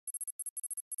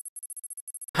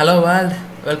Hello world,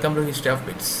 welcome to History of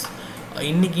Bits.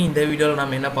 இன்னைக்கு இந்த வீடியோவில்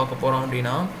நம்ம என்ன பார்க்க போகிறோம்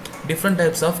அப்படின்னா different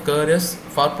types of careers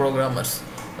for programmers.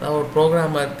 அதாவது ஒரு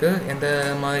ப்ரோக்ராமருக்கு எந்த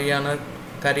மாதிரியான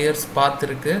கரியர்ஸ்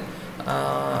பார்த்துருக்கு,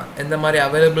 எந்த மாதிரி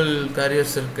அவைலபிள்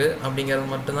கரியர்ஸ் இருக்குது அப்படிங்கிறது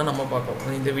மட்டும்தான் நம்ம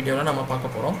பார்க்க இந்த வீடியோவில் நம்ம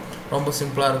பார்க்க போகிறோம். ரொம்ப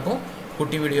சிம்பிளாக இருக்கும்,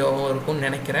 குட்டி வீடியோவும் இருக்கும்னு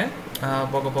நினைக்கிறேன்.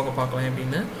 போக போக பார்க்கலாம்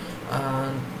அப்படின்னு.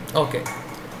 ஓகே,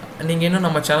 நீங்கள் இன்னும்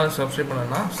நம்ம சேனல் சப்ஸ்கிரைப்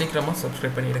பண்ணணும்னா சீக்கிரமாக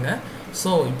சப்ஸ்கிரைப் பண்ணிடுங்க. ஸோ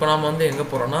இப்போ நாம் வந்து எங்கே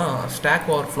போகிறோன்னா ஸ்டாக்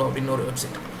ஓவர்ஃப்ளோ அப்படின்னு ஒரு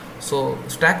வெப்சைட். ஸோ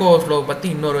ஸ்டாக் ஓவர்ஃப்ளோ பற்றி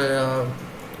இன்னொரு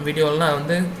வீடியோவில் நான்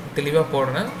வந்து தெளிவாக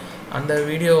போடுறேன். அந்த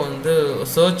வீடியோ வந்து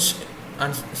சர்ச்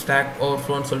அண்ட் ஸ்டாக்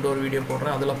ஓவர்ஃப்ளோன்னு சொல்லிட்டு ஒரு வீடியோ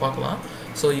போடுறேன், அதில் பார்க்கலாம்.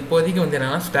 ஸோ இப்போதைக்கு வந்து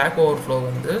என்னென்னா ஸ்டாக் ஓவர்ஃப்ளோ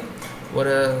வந்து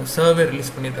ஒரு சர்வே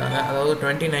ரிலீஸ் பண்ணியிருக்காங்க, அதாவது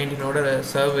 2019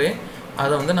 சர்வே.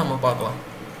 அதை வந்து நம்ம பார்க்கலாம்.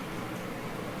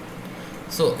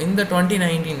 ஸோ இந்த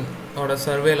 2019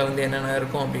 சர்வேல வந்து என்னென்ன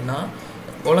இருக்கும் அப்படின்னா,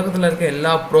 உலகத்தில் இருக்க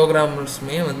எல்லா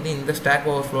ப்ரோக்ராமர்ஸுமே வந்து இந்த ஸ்டாக்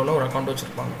ஓவர்ஃப்ளோவில் ஒரு அக்கௌண்ட்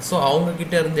வச்சுருப்பாங்க. ஸோ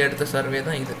அவங்கக்கிட்ட இருந்து எடுத்த சர்வே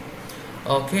தான் இது.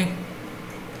 ஓகே,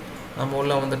 நம்ம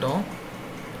உள்ளே வந்துட்டோம்.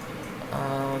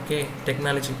 ஓகே,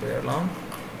 டெக்னாலஜி போயிடலாம்.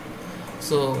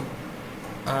 ஸோ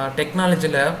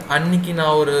டெக்னாலஜியில் அன்றைக்கி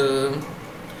நான் ஒரு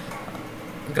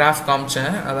கிராஃப்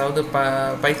காமிச்சேன். அதாவது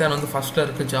பைத்தான் வந்து ஃபஸ்ட்டில்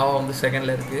இருக்குது, ஜாவா வந்து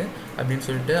செகண்டில் இருக்குது அப்படின்னு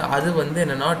சொல்லிட்டு. அது வந்து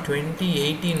என்னென்னா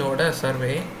 2018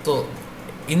 சர்வே. ஸோ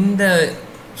இந்த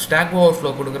ஸ்டாக் ஓவர்ஃப்ளோ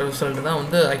கொடுக்குற ரிசல்ட் தான்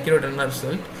வந்து அக்யூரேட்டான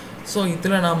ரிசல்ட். ஸோ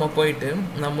இதில் நாம் போயிட்டு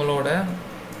நம்மளோட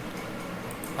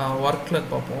ஒர்க்கில்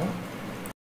பார்ப்போம்.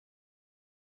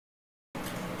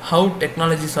 How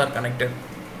technologies R connected.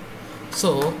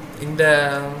 So இந்த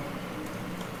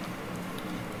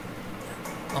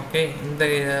ஓகே, இந்த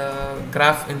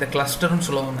கிராஃப், இந்த கிளஸ்டர்னு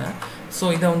சொல்லுவாங்க. ஸோ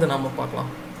இதை வந்து நம்ம பார்க்கலாம்.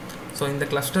 ஸோ இந்த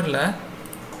கிளஸ்டரில்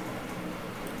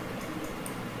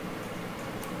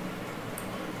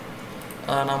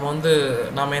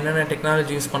நாம் என்னென்ன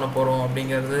டெக்னாலஜி யூஸ் பண்ண போகிறோம்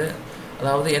அப்படிங்கிறது,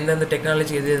 அதாவது எந்தெந்த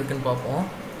டெக்னாலஜி எது இருக்குன்னு பார்ப்போம்.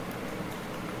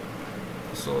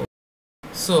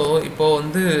 ஸோ இப்போது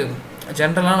வந்து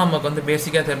ஜென்ரலாக நமக்கு வந்து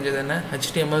பேசிக்காக தெரிஞ்சது என்ன,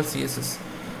 HTML CSS.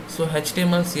 So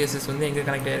HTML CSS வந்து எங்கே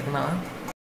கனெக்ட் ஆகிருக்குன்னா,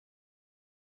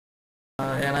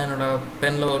 ஏன்னா என்னோடய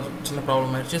பெனில் ஒரு சின்ன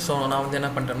ப்ராப்ளம் ஆயிடுச்சு. ஸோ நான் வந்து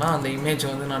என்ன பண்ணிட்டேன்னா, அந்த இமேஜை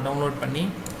வந்து நான் டவுன்லோட் பண்ணி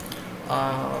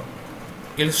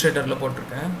இல்லுஸ்ட்ரேட்டரில்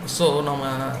போட்டிருக்கேன். ஸோ நம்ம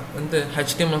வந்து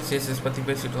HTML CSS பற்றி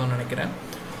பேசிட்டோம்னு நினைக்கிறேன்.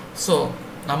 ஸோ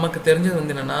நமக்கு தெரிஞ்சது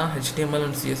வந்து என்னென்னா HTML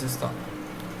அண்ட் CSS தான்.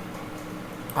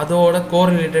 அதோட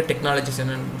கோரிலேட்டட் டெக்னாலஜிஸ்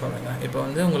என்னென்னு பாருங்கள். இப்போ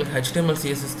வந்து உங்களுக்கு HTML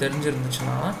CSS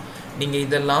தெரிஞ்சிருந்துச்சுன்னா நீங்கள்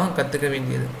இதெல்லாம் கற்றுக்க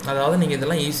வேண்டியது, அதாவது நீங்கள்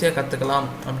இதெல்லாம் ஈஸியாக கற்றுக்கலாம்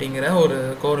அப்படிங்கிற ஒரு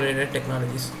கோரிலேட்டட்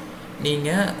டெக்னாலஜிஸ்.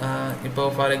 நீங்கள் இப்போ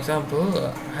ஃபார் எக்ஸாம்பிள்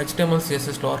HTML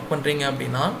CSSல ஒர்க் பண்ணுறீங்க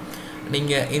அப்படின்னா,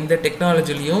 நீங்கள் இந்த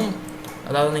டெக்னாலஜிலையும்,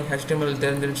 அதாவது நீங்கள் HTML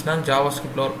தெரிஞ்சிருந்துச்சுன்னா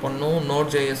ஜாவாஸ்கிரிப்டில் ஒர்க் பண்ணணும்,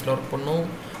 Node.jsல ஒர்க் பண்ணணும்,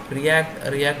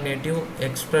 ரியாக்ட் நேட்டிவ்,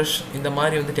 எக்ஸ்பிரஸ், இந்த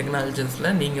மாதிரி வந்து டெக்னாலஜிஸில்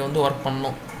நீங்கள் வந்து ஒர்க்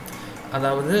பண்ணணும்.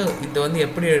 அதாவது இது வந்து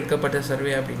எப்படி எடுக்கப்பட்ட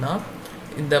சர்வே அப்படின்னா,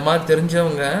 இந்த மாதிரி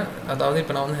தெரிஞ்சவங்க, அதாவது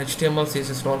இப்போ நான் வந்து HTML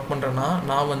CSSல ஒர்க் பண்ணுறேன்னா,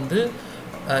 நான் வந்து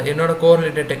என்னோடய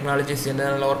கோரிலேட்டட் டெக்னாலஜிஸ்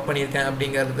என்னென்ன ஒர்க் பண்ணியிருக்கேன்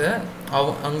அப்படிங்கிறத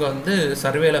அங்கே வந்து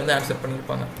சர்வேல வந்து ஆன்சர்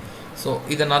பண்ணியிருப்பாங்க. ஸோ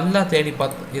இதை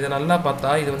நல்லா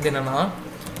பார்த்தா இது வந்து என்னென்னா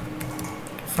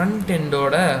ஃப்ரண்ட்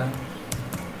எண்டோட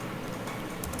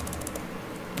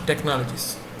டெக்னாலஜிஸ்.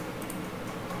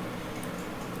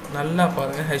 நல்லா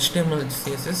பாருங்கள், HTML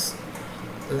CSS,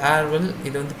 Laravel,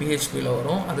 இது வந்து PHPயில்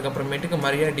வரும். அதுக்கப்புறமேட்டுக்கு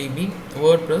MariaDB,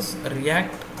 WordPress,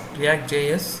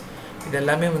 React.js, இது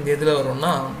எல்லாமே வந்து எதில்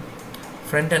வரும்னா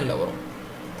ஃப்ரண்ட் எண்டில் வரும்.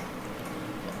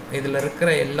 இதில் இருக்கிற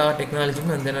எல்லா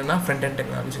டெக்னாலஜியுமே வந்து என்னென்னா front end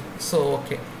technology. So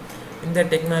okay, இந்த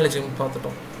டெக்னாலஜி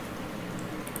பார்த்துட்டோம்.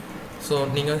 ஸோ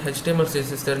நீங்கள் வந்து HTML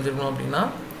CSS தெரிஞ்சுக்கணும் அப்படின்னா,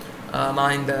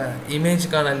 நான் இந்த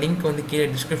இமேஜுக்கான லிங்க் வந்து கீழே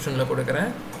டிஸ்கிரிப்ஷனில்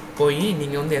கொடுக்குறேன். போய்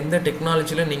நீங்கள் வந்து எந்த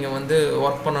டெக்னாலஜியில் நீங்கள் வந்து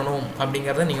ஒர்க் பண்ணணும்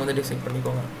அப்படிங்கிறத நீங்கள் வந்து டிசைட்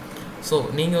பண்ணிக்கோங்க. ஸோ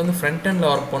நீங்கள் வந்து ஃப்ரண்ட்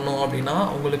எண்டில் ஒர்க் பண்ணணும் அப்படின்னா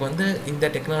உங்களுக்கு வந்து இந்த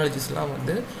டெக்னாலஜிஸ்லாம்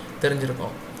வந்து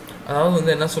தெரிஞ்சிருக்கும். அதாவது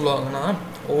வந்து என்ன சொல்லுவாங்கன்னா,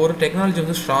 ஒரு டெக்னாலஜி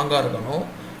வந்து ஸ்ட்ராங்காக இருக்கணும்,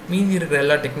 மீதி இருக்கிற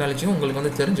எல்லா டெக்னாலஜியும் உங்களுக்கு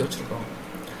வந்து தெரிஞ்சு வச்சுருக்கணும்.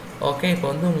 ஓகே, இப்போ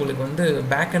வந்து உங்களுக்கு வந்து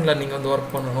பேக் எண்டில் நீங்கள் வந்து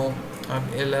ஒர்க் பண்ணணும்,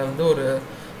 இல்லை வந்து ஒரு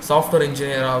சாஃப்ட்வேர்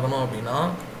இன்ஜினியர் ஆகணும் அப்படின்னா,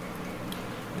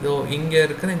 இதோ இங்கே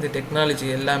இருக்கிற இந்த டெக்னாலஜி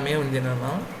எல்லாமே வந்து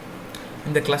என்னென்னா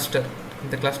இந்த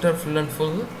கிளஸ்டர் ஃபுல் அண்ட்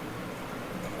ஃபுல்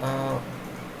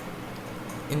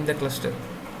இந்த கிளஸ்டர்.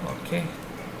 ஓகே,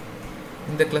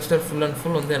 இந்த கிளஸ்டர் ஃபுல் அண்ட்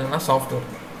ஃபுல் வந்து என்னென்னா சாஃப்ட்வேர்.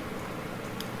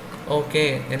 ஓகே,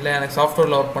 இல்லை எனக்கு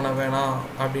சாஃப்ட்வேரில் ஒர்க் பண்ண வேணாம்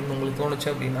அப்படின்னு உங்களுக்கு தோணுச்சு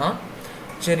அப்படின்னா,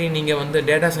 சரி நீங்கள் வந்து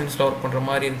டேட்டா சயின்ஸில் ஒர்க் பண்ணுற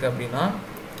மாதிரி இருக்குது அப்படின்னா,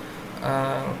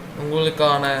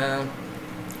 உங்களுக்கான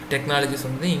டெக்னாலஜிஸ்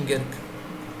வந்து இங்கே இருக்குது.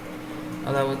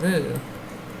 அதாவது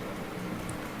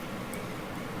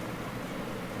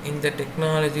இந்த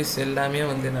டெக்னாலஜிஸ் எல்லாமே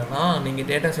வந்து என்னென்னா நீங்கள்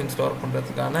டேட்டா சயின்ஸில் ஒர்க்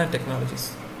பண்ணுறதுக்கான டெக்னாலஜிஸ்.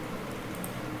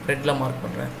 ரெட்டில் மார்க்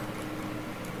பண்ணுறேன்.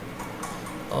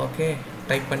 ஓகே,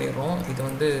 டைப் பண்ணிடுறோம். இது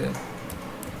வந்து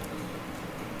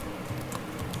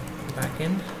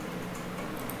பேக்எண்ட்,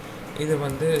 இது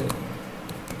வந்து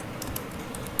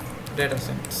டேட்டா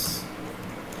சயின்ஸ்.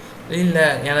 இல்லை,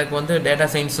 எனக்கு வந்து டேட்டா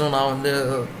சயின்ஸும் நான் வந்து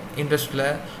இன்ட்ரெஸ்ட் இல்லை,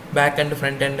 பேக் அண்ட்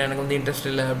ஃப்ரண்ட் எண்ட் எனக்கு வந்து இன்ட்ரெஸ்ட்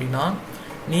இல்லை அப்படின்னா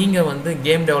நீங்கள் வந்து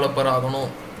கேம் டெவலப்பர்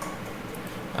ஆகணும்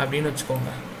அப்படின்னு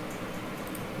வச்சுக்கோங்க.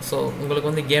 ஸோ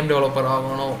உங்களுக்கு வந்து கேம் டெவலப்பர்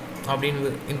ஆகணும்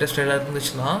அப்படின்னு இன்ட்ரெஸ்டடாக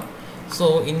இருந்துச்சுன்னா ஸோ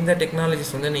இந்த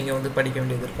டெக்னாலஜிஸ் வந்து நீங்கள் வந்து படிக்க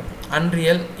வேண்டியது இருக்கும்.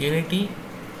 Unreal, unity,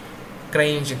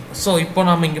 க்ரைஎன்ஜின். ஸோ இப்போ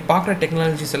நம்ம இங்கே பார்க்குற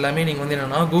டெக்னாலஜிஸ் எல்லாமே நீங்கள் வந்து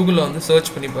என்னென்னா கூகுளில் வந்து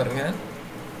சர்ச் பண்ணி பாருங்கள்.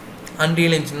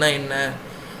 அன்ரியல் என்ஜின்னா என்ன,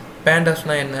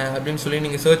 பேண்டாஸ்னா என்ன அப்படின்னு சொல்லி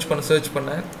நீங்கள் சர்ச்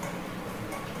பண்ண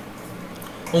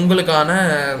உங்களுக்கான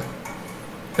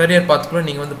கரியர் பாத்துக்குள்ளே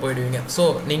நீங்கள் வந்து போயிடுவீங்க. ஸோ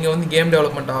நீங்கள் வந்து கேம்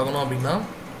டெவலப்மெண்ட் ஆகணும் அப்படின்னா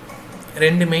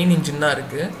 2 மெயின் இன்ஜின் தான்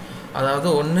இருக்குது. அதாவது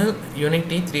ஒன்று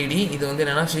யூனிட்டி 3D, இது வந்து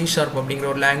என்னென்னா C# அப்படிங்கிற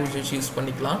ஒரு லாங்குவேஜ் வச்சு யூஸ்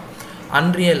பண்ணிக்கலாம்.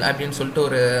 அன்ரியல் அப்படின்னு சொல்லிட்டு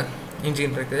ஒரு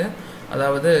இன்ஜின் இருக்குது,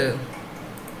 அதாவது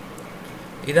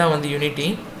இதான் வந்து யூனிட்டி,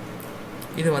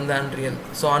 இது வந்து அன்ரியல்.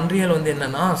 ஸோ அன்ரியல் வந்து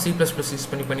என்னென்னா C++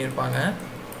 யூஸ் பண்ணியிருப்பாங்க.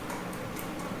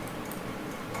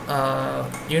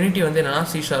 யூனிட்டி வந்து என்னென்னா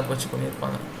C# வச்சு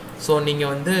பண்ணியிருப்பாங்க. ஸோ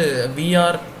நீங்கள் வந்து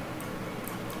VR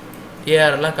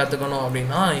ARலாம் கற்றுக்கணும்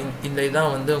அப்படின்னா இந்த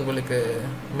இதான் வந்து உங்களுக்கு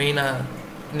மெயினாக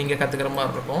நீங்கள் கற்றுக்கிற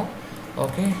மாதிரி இருக்கும்.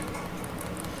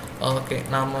 ஓகே,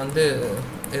 நாம் வந்து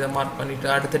இதை மார்க் பண்ணிவிட்டு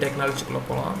அடுத்த டெக்னாலஜிக்குள்ளே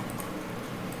போகலாம்.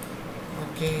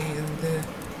 ஓகே, இது வந்து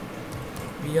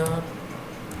VR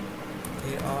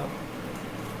AR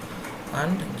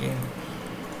and game.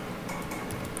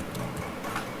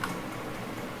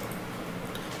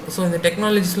 So இந்த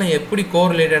டெக்னாலஜிஸ்லாம் எப்படி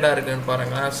கோரிலேட்டடாக இருக்குதுன்னு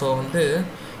பாருங்கள். ஸோ வந்து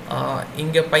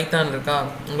இங்கே பைத்தான் இருக்கா,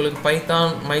 உங்களுக்கு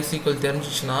பைத்தான் MySQL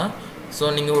தெரிஞ்சிச்சுன்னா ஸோ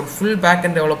நீங்கள் ஒரு ஃபுல்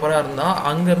பேக்அண்ட் டெவலப்பராக இருந்தால்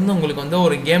அங்கேருந்து உங்களுக்கு வந்து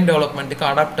ஒரு கேம் டெவலப்மெண்ட்டுக்கு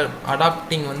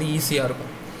அடாப்டிங் வந்து ஈஸியாக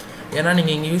இருக்கும். ஏன்னா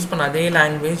நீங்கள் இங்கே யூஸ் பண்ண அதே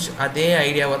லாங்குவேஜ் அதே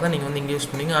ஐடியாவை தான் நீங்கள் வந்து இங்கே யூஸ்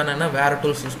பண்ணுவீங்க, ஆனால் வேறு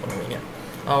டூல்ஸ் யூஸ் பண்ணுவீங்க,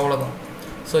 அவ்வளோதான்.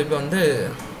 ஸோ இப்போ வந்து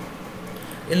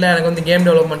இல்லை எனக்கு வந்து கேம்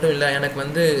டெவலப்மெண்ட்டும் இல்லை, எனக்கு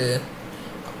வந்து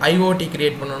IoT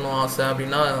க்ரியேட் பண்ணணும் ஆசை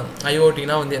அப்படின்னா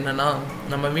IoTனா வந்து என்னென்னா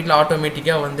நம்ம வீட்டில்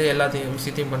ஆட்டோமேட்டிக்காக வந்து எல்லாத்தையும்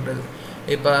விஷயத்தையும் பண்ணுறது.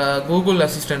 இப்போ கூகுள்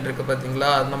அசிஸ்டன்ட் இருக்குது பார்த்தீங்களா,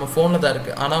 அது நம்ம ஃபோனில் தான்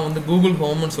இருக்குது. ஆனால் வந்து கூகுள்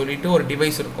ஹோம்னு சொல்லிட்டு ஒரு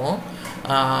டிவைஸ் இருக்கும்,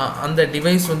 அந்த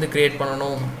டிவைஸ் வந்து க்ரியேட்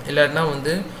பண்ணணும். இல்லைன்னா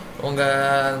வந்து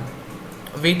உங்கள்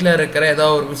வீட்டில் இருக்கிற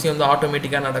ஏதாவது ஒரு விஷயம் வந்து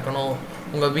ஆட்டோமேட்டிக்காக நடக்கணும்,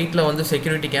 உங்கள் வீட்டில் வந்து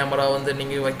செக்யூரிட்டி கேமரா வந்து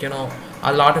நீங்கள் வைக்கணும்,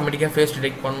 அதில் ஆட்டோமேட்டிக்காக ஃபேஸ்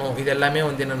டிடெக்ட் பண்ணணும். இது எல்லாமே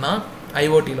வந்து என்னென்னா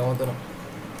IoTயில் வந்துடும்.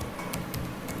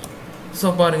 ஸோ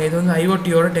பாருங்கள், இது வந்து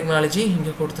IoTயோட டெக்னாலஜி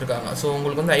இங்கே கொடுத்துருக்காங்க. ஸோ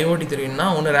உங்களுக்கு வந்து IoT தெரியும்னா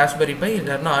ஒன்று ராஸ்பெரி பை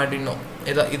இல்லைன்னா ஆர்டினோ,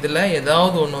 இதில்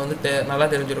ஏதாவது ஒன்று வந்து நல்லா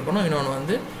தெரிஞ்சிருக்கணும், இன்னொன்று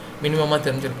வந்து மினிமமாக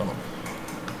தெரிஞ்சிருக்கணும்.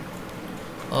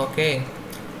 ஓகே,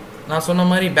 நான் சொன்ன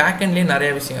மாதிரி பேக்எண்ட்லேயே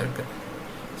நிறைய விஷயம் இருக்குது.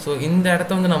 ஸோ இந்த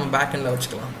இடத்த வந்து நம்ம பேக்எண்டில்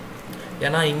வச்சுக்கலாம்.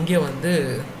 ஏன்னா இங்கே வந்து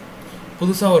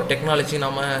புதுசாக ஒரு டெக்னாலஜி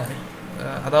நம்ம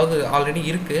அதாவது ஆல்ரெடி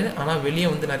இருக்குது, ஆனால் வெளியே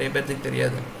வந்து நிறைய பேர்த்துக்கு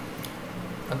தெரியாது.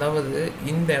 அதாவது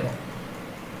இந்த இடம்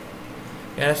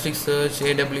எலாஸ்டிக் சர்ச்,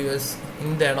 AWS,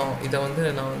 இந்த இடம் இதை வந்து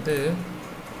நான் வந்து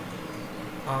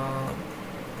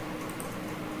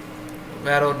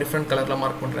வேறு ஒரு டிஃப்ரெண்ட் கலரில்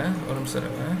மார்க் பண்ணுறேன். ஒரு நிமிஷம்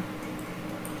இருங்க.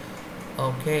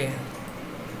 ஓகே,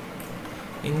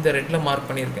 இந்த ரெட்டில் மார்க்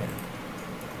பண்ணியிருக்கேன்.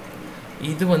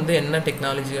 இது வந்து என்ன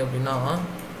டெக்னாலஜி அப்படின்னா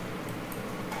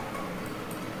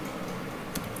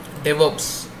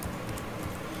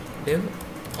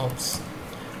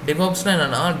டெவ்ஆப்ஸ்னால்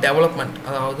என்னென்னா டெவலப்மெண்ட்,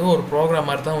 அதாவது ஒரு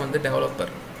ப்ரோக்ராமர் தான் வந்து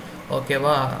டெவலப்பர்.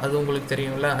 ஓகேவா, அது உங்களுக்கு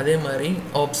தெரியும்ல. அதே மாதிரி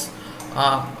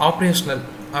ஆப்ரேஷ்னல்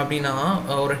அப்படின்னா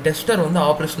ஒரு டெஸ்டர் வந்து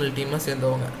ஆப்ரேஷ்னல் டீமாக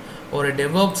சேர்ந்தவங்க. ஒரு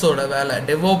டெவ்ஆப்ஸோட வேலை,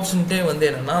 டெவ்ஆப்ஸ்ன்ட்டே வந்து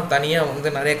என்னென்னா தனியாக வந்து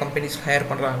நிறைய கம்பெனிஸ் ஹையர்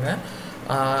பண்ணுறாங்க.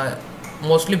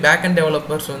 மோஸ்ட்லி பேக் அண்ட்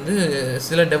டெவலப்பர்ஸ் வந்து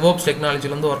சில டெவ்ஆப்ஸ்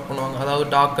டெக்னாலஜியில் வந்து ஒர்க் பண்ணுவாங்க, அதாவது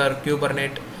டாக்கர்,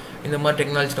 குபர்னெட் இந்த மாதிரி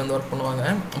டெக்னாலஜியில் வந்து ஒர்க் பண்ணுவாங்க.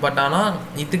 பட் ஆனால்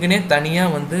இதுக்குன்னே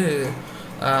தனியாக வந்து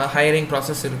ஹையரிங்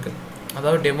ப்ராசஸ் இருக்குது.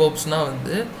 அதாவது டெவ்ஆப்ஸ்னால்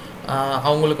வந்து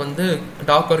அவங்களுக்கு வந்து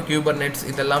டாக்கர், குபர்னெட்ஸ்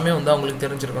இதெல்லாமே வந்து அவங்களுக்கு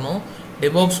தெரிஞ்சிருக்கணும்.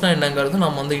 டெவ்ஆப்ஸ்னால் என்னங்கிறது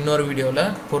நம்ம வந்து இன்னொரு வீடியோவில்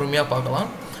பொறுமையாக பார்க்கலாம்.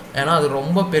 ஏன்னா அது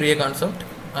ரொம்ப பெரிய கான்செப்ட்,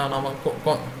 நம்ம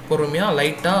பொறுமையாக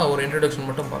லைட்டாக ஒரு இன்ட்ரடக்ஷன்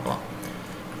மட்டும் பார்க்கலாம்.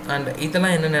 அண்ட்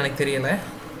இதெல்லாம் என்னென்னு எனக்கு தெரியலை.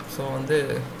 ஸோ வந்து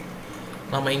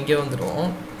நம்ம இங்கே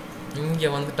வந்துடுவோம். இங்கே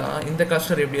வந்துட்டால் இந்த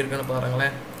கிளஸ்டர் எப்படி இருக்குன்னு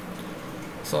பாருங்களேன்.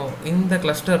 ஸோ இந்த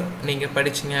கிளஸ்டர் நீங்கள்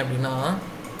படிச்சிங்க அப்படின்னா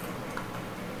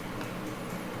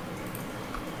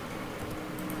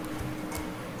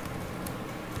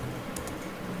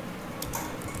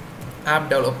ஆப்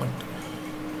டெவலப்மெண்ட்.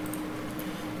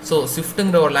 ஸோ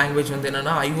ஸ்விஃப்ட்டுங்கிற ஒரு லாங்குவேஜ் வந்து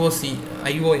என்னென்னா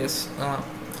iOS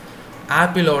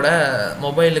ஆப்பிளோட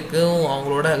மொபைலுக்கும்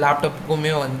அவங்களோட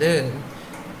லேப்டாப்புக்குமே வந்து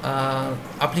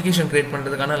அப்ளிகேஷன் க்ரியேட்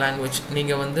பண்ணுறதுக்கான லாங்குவேஜ்.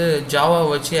 நீங்கள் வந்து ஜாவா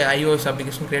வச்சு iOS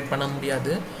அப்ளிகேஷன் க்ரியேட் பண்ண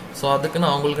முடியாது. ஸோ அதுக்குன்னு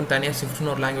அவங்களுக்குன்னு தனியாக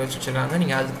ஸ்விஃப்ட்னு ஒரு லாங்குவேஜ் வச்சுருக்காங்க.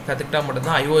 நீங்கள் அது கற்றுக்கிட்டால்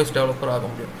மட்டும்தான் iOS டெவலப்பர் ஆக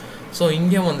முடியும். ஸோ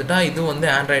இங்கே வந்துட்டால் இது வந்து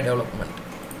ஆண்ட்ராய்டு டெவலப்மெண்ட்.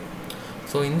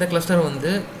 ஸோ இந்த கிளஸ்டர்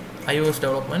வந்து iOS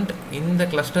டெவலப்மெண்ட், இந்த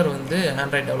கிளஸ்டர் வந்து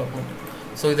ஆண்ட்ராய்டு டெவலப்மெண்ட்.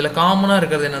 ஸோ இதில் காமனாக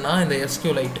இருக்கிறது என்னென்னா இந்த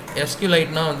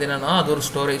SQLiteனா வந்து என்னென்னா அது ஒரு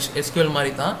ஸ்டோரேஜ் SQL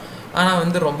மாதிரி தான், ஆனால்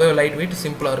வந்து ரொம்ப லைட் வெயிட்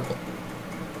சிம்பிளாக இருக்கும்.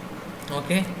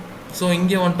 ஓகே, ஸோ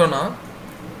இங்கே வந்துட்டோன்னா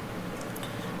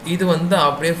இது வந்து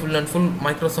அப்படியே full and full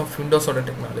Microsoft விண்டோஸோட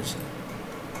technology.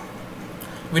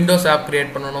 Windows app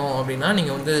create பண்ணணும் அப்படின்னா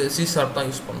நீங்கள் வந்து C# தான்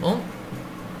யூஸ் பண்ணணும்.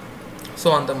 ஸோ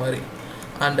அந்த மாதிரி.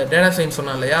 அண்ட் டேட்டா சயின்ஸ்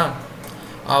சொன்னேன் இல்லையா,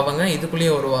 அவங்க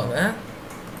இதுக்குள்ளேயே வருவாங்க.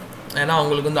 ஏன்னா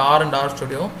அவங்களுக்கு வந்து R&R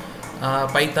ஸ்டுடியோ,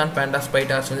 பைத்தான், பேண்டாஸ்,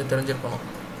 பைடார்ஸ் வந்து தெரிஞ்சிருக்கணும்.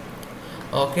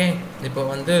 ஓகே, இப்போ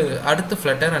வந்து அடுத்து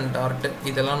ஃப்ளட்டர் அண்ட் டார்ட்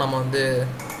இதெல்லாம் நம்ம வந்து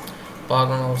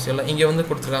பார்க்கணும் அவசியம் இல்லை. இங்கே வந்து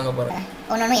கொடுத்துருக்காங்க பாருங்கள்.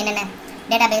 ஒன்று என்னென்ன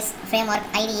database, frame work,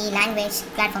 IDE, language,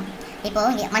 platform.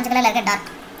 இப்போது இங்கே மஞ்சள் கலரில் இருக்க டார்ட்,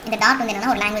 இந்த டார்ட் வந்து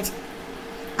என்னென்னா ஒரு லாங்குவேஜ்.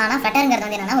 ஆனால் ஃப்ளட்டருங்கிறது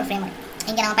வந்து என்னென்னா ஒரு ஃப்ரேம் ஒர்க்.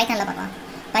 இங்கே நம்ம பைத்தானில் பார்க்கலாம்.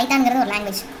 பைத்தான்ங்கிறது ஒரு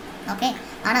லாங்குவேஜ். ஓகே,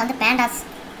 ஆனால் வந்து பேண்டாஸ்,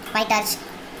 பைடார்ச்,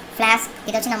 ஃப்ளாஸ்க்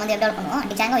இதை வச்சு நம்ம வந்து டெவலப் பண்ணுவோம்.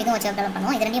 டிஜாங்கோ இதுவும் வச்சு டெவலப்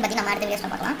பண்ணுவோம். இது ரெண்டையும் பற்றி நம்ம அடுத்த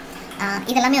வீடியோஸில் பார்க்கலாம்.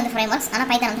 இதெல்லாமே வந்து ஃப்ரேம் ஒர்க்ஸ், ஆனால்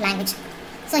பைத்தான் வந்து லாங்குவேஜ்.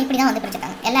 ஸோ இப்படி தான் வந்து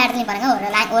பிடிச்சிருக்காங்க. எல்லா இடத்துலையும் பாருங்கள்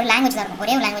ஒரு லாங்குவேஜ் தான் இருக்கும்,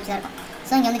 ஒரே ஒரு லாங்குவேஜ் தான் இருக்கும்.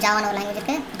 ஸோ இங்கே வந்து ஜாவான ஒரு லாங்குவேஜ்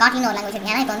இருக்குது, காட்லின் ஒரு லாங்குவேஜ்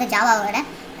இருக்குது. ஏன்னா இப்போ வந்து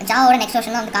ஜாவாவோட நெக்ஸ்ட்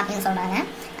வெர்ஷன் வந்து காட்லின்னு சொல்கிறாங்க.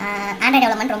 ஆண்ட்ராய்டு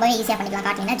டெவலப்மெண்ட் ரொம்பவே ஈஸியாக பண்ணிக்கலாம்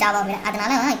காட்லினை ஜாவாவை.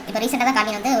 அதனால இப்போ ரீசெண்டாக தான்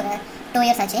காட்லின் வந்து ஒரு 2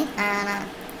 years ஆச்சு.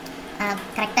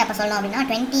 கரெக்டாக இப்போ சொல்லணும் அப்படின்னா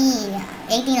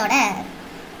 2018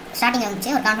 ஸ்டார்டிங்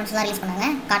வந்துச்சு, ஒரு கான்ஃபரன்ஸ் தான் ரிலீஸ் பண்ணாங்க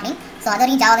காட்லின். ஸோ அது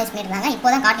வரைக்கும் ஜாவா யூஸ் பண்ணியிருக்காங்க. இப்போ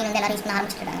தான் காட்லின் வந்து எல்லோரும் யூஸ் பண்ண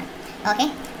ஆரம்பிச்சுருக்காங்க. ஓகே,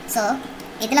 ஸோ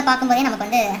இதில் பார்க்கும்போதே நமக்கு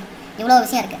வந்து இவ்வளோ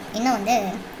விஷயம் இருக்குது. இன்னும் வந்து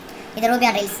இது ரூபி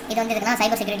ஆன் ரெயில்ஸ், இது வந்து இதுக்குன்னா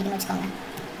சைபர் செக்யூரிட்டின்னு வச்சுக்கோங்க.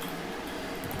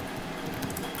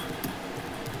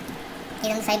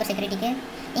 இது வந்து சைபர் செக்யூரிட்டிக்கு.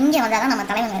 இங்கே வந்தால் தான் நம்ம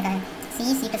தலைவங்க இருக்காங்க, C++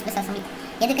 அசம்பிளி.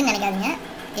 எதுக்குன்னு நினைக்காதீங்க,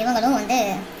 இவங்களும் வந்து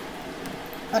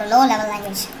ஒரு லோ லெவல்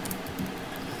லாங்குவேஜ்.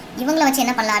 இவங்களை வச்சு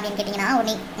என்ன பண்ணலாம் அப்படின்னு கேட்டிங்கன்னா,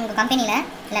 உங்கள் கம்பெனியில்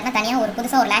இல்லைன்னா தனியாக ஒரு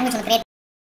புதுசாக ஒரு லாங்குவேஜ் ஒன்று க்ரியேட்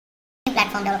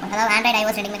பிளாட்ஃபார்ம் டெவலப் பண்ணலாம். அதாவது ஆண்ட்ராய்டு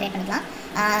iOS ரெண்டுமே க்ரியேட் பண்ணிக்கலாம்.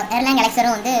 எர்லாங்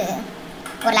எலெக்சரும் வந்து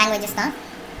ஒரு லாங்குவேஜஸ் தான்.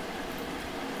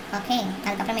 ஓகே,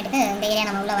 அதுக்கப்புறமேட்டுக்கு இந்த ஏரியா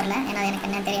நம்ம உள்ளே வரல, ஏன்னா எனக்கு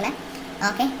என்னன்னு தெரியல.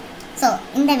 ஓகே, ஸோ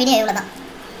இந்த வீடியோ இவ்வளோ தான்.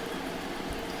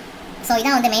 ஸோ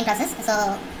இதான் வந்து மெயின் ப்ராசஸ். ஸோ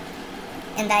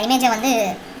இந்த இமேஜை வந்து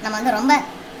நம்ம வந்து ரொம்ப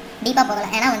டீப்பாக போகலை.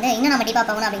 ஏன்னா வந்து இன்னும் நம்ம டீப்பாக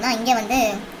போகணும் அப்படின்னா இங்கே வந்து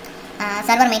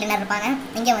சர்வர் மெயின்டெனர் இருப்பாங்க,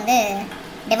 இங்கே வந்து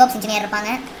டெவலப்ஸ் இன்ஜினியர்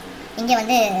இருப்பாங்க, இங்கே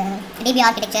வந்து DB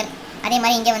ஆர்கிடெக்சர், அதே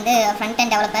மாதிரி இங்கே வந்து front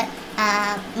and developer,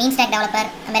 mean stock developer,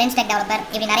 marine stock developer,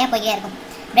 இப்படி நிறையா போய்கிட்டே இருக்கும்.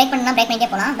 பிரேக் பண்ணால் பிரேக்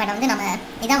பண்ணிட்டே போகலாம். பட் வந்து நம்ம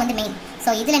இதான் வந்து மெயின். ஸோ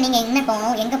இதில் நீங்கள் என்ன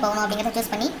போகணும், எங்கே போகணும் அப்படிங்கிறத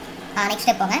சூஸ் பண்ணி நெக்ஸ்ட்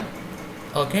ஸ்டெப் போங்க.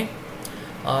 ஓகே,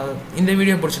 இந்த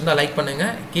வீடியோ பிடிச்சிருந்தா லைக்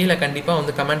பண்ணுங்கள், கீழே கண்டிப்பாக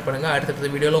வந்து கமெண்ட் பண்ணுங்கள்.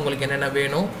 அடுத்தடுத்த வீடியோவில் உங்களுக்கு என்னென்ன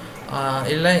வேணும்,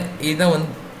 இல்லை இதை வந்து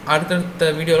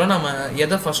அடுத்தடுத்த வீடியோவில் நம்ம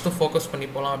எதை ஃபஸ்ட்டு ஃபோக்கஸ் பண்ணி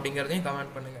போகலாம் அப்படிங்கிறதையும்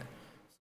கமெண்ட் பண்ணுங்கள்.